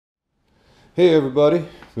Hey everybody,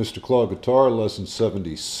 Mr. Claw Guitar, lesson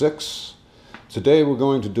 76. Today we're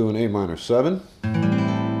going to do an A minor 7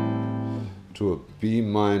 to a B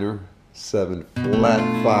minor 7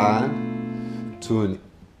 flat 5 to an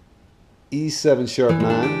E7 sharp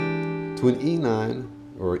 9 to an E9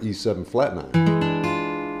 or E7 flat 9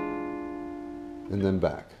 and then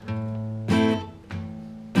back.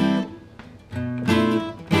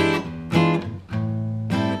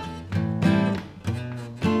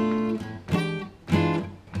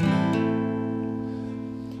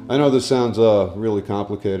 I know this sounds really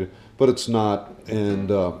complicated, but it's not.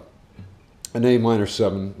 And an A minor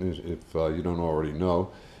 7, if you don't already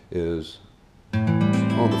know, is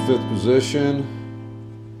on the 5th position.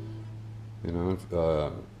 You know,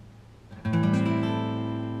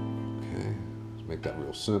 okay, let's make that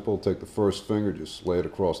real simple. Take the first finger, just lay it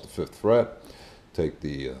across the 5th fret. Take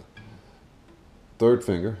the 3rd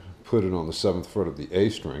finger, put it on the 7th fret of the A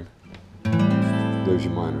string. There's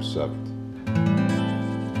your minor 7th.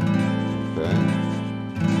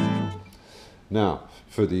 Now,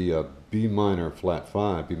 for the B minor flat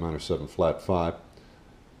 5, B minor 7 flat 5,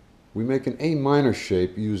 we make an A minor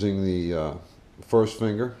shape using the first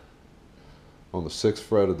finger on the 6th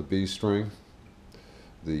fret of the B string.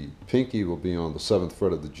 The pinky will be on the 7th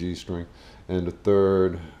fret of the G string, and the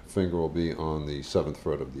 3rd finger will be on the 7th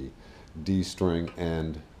fret of the D string,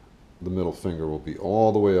 and the middle finger will be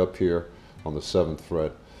all the way up here on the 7th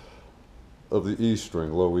fret of the E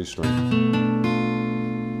string, low E string.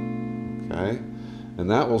 Okay, and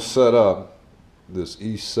that will set up this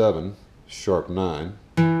E7 sharp 9.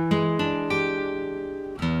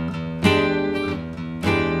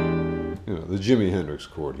 You know, the Jimi Hendrix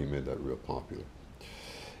chord, he made that real popular.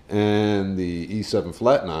 And the E7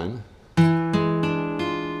 flat 9.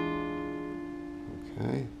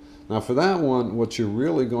 Okay, now for that one, what you're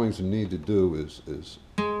really going to need to do is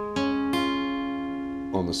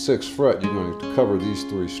on the 6th fret, you're going to cover these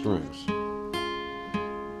 3 strings.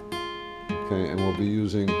 Okay, and we'll be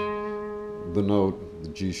using the note, the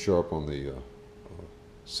G sharp on the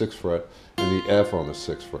 6th fret and the F on the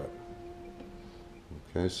 6th fret.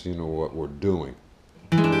 Okay, so you know what we're doing.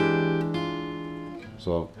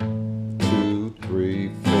 So 2,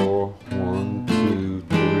 3, 4, 1, 2,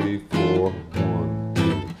 3, 4, 1,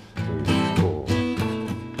 2, 3, 4.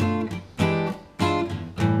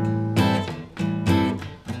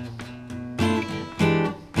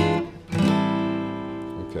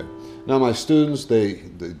 Okay. Now my students, they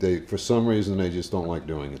for some reason they just don't like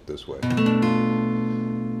doing it this way.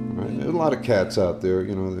 Right? There's a lot of cats out there,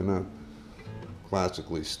 you know, they're not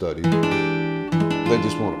classically studied. They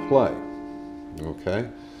just want to play. Okay?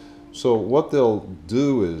 So what they'll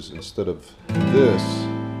do is, instead of this,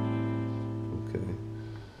 okay,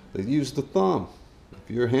 they use the thumb. If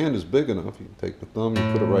your hand is big enough, you can take the thumb, you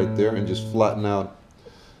put it right there, and just flatten out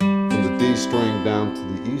from the D string down to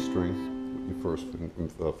the E string. First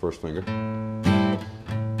finger.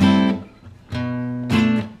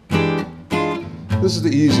 This is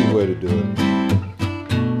the easy way to do it.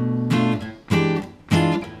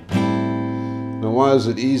 Now, why is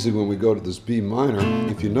it easy when we go to this B minor?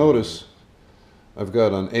 If you notice, I've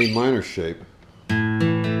got an A minor shape. I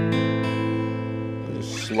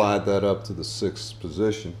just slide that up to the 6th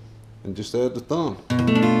position and just add the thumb.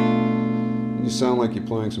 And you sound like you're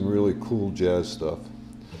playing some really cool jazz stuff.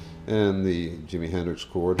 And the Jimi Hendrix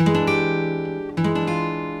chord.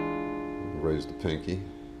 Raise the pinky.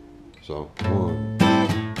 So 1.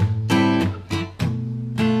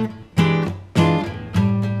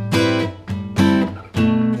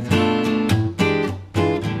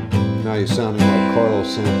 Now you're sounding like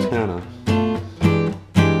Carlos Santana.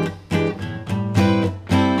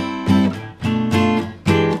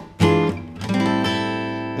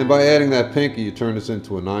 And by adding that pinky, you turn this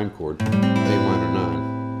into a 9 chord, A minor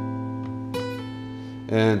 9.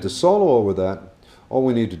 And to solo over that, all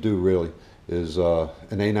we need to do really is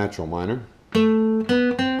an A natural minor,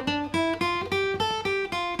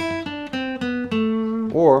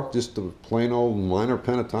 or just a plain old minor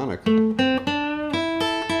pentatonic.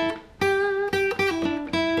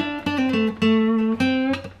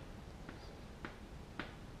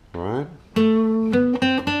 All right?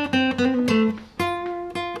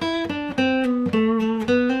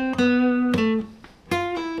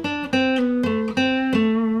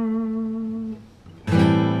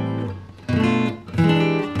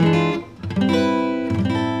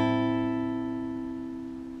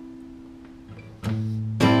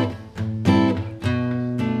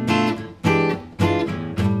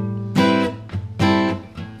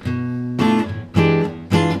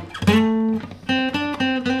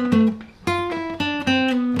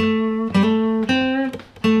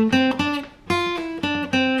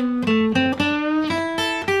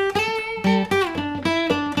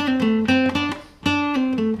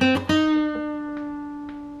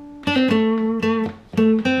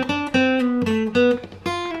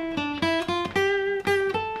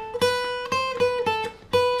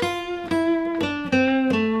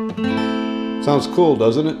 Sounds cool,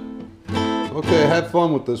 doesn't it? Okay, have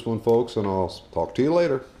fun with this one, folks, and I'll talk to you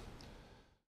later.